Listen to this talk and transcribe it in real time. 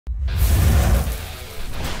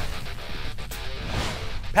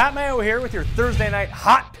Pat Mayo here with your Thursday night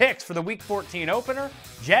hot picks for the Week 14 opener,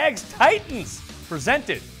 Jags-Titans,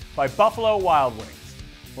 presented by Buffalo Wild Wings.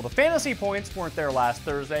 Well, the fantasy points weren't there last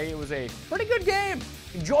Thursday. It was a pretty good game,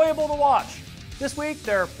 enjoyable to watch. This week,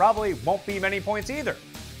 there probably won't be many points either.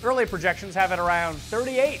 Early projections have it around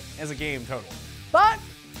 38 as a game total, but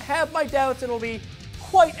I have my doubts it'll be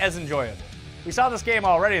quite as enjoyable. We saw this game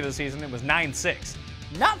already this season. It was 9-6.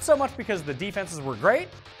 Not so much because the defenses were great,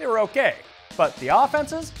 they were okay, but the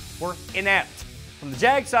offenses were inept. From the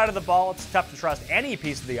Jags side of the ball, it's tough to trust any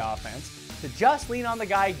piece of the offense to just lean on the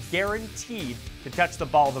guy guaranteed to touch the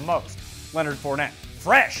ball the most, Leonard Fournette.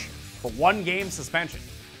 Fresh for one game suspension.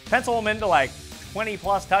 Pencil him into like 20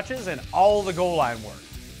 plus touches and all the goal line work.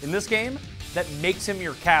 In this game, that makes him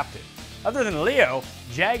your captain. Other than Leo,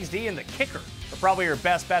 Jags D and the kicker are probably your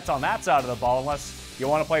best bets on that side of the ball unless you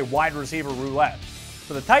want to play wide receiver roulette.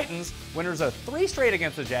 For the Titans, winners of 3 straight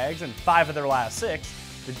against the Jags and 5 of their last 6,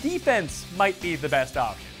 the defense might be the best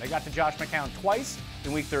option. They got to Josh McCown twice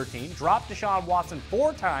in Week 13, dropped Deshaun Watson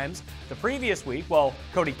 4 times the previous week, while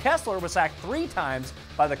Cody Kessler was sacked 3 times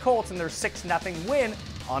by the Colts in their 6-0 win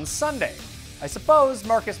on Sunday. I suppose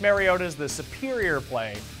Marcus Mariota is the superior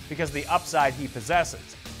play because of the upside he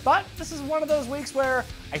possesses. But this is one of those weeks where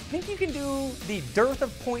I think you can do the dearth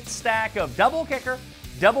of points stack of double kicker,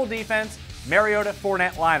 double defense, Mariota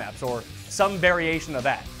Fournette lineups, or some variation of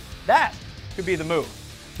that. That could be the move.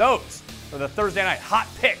 Those are the Thursday night hot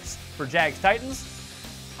picks for Jags Titans.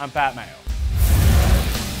 I'm Pat Mayo.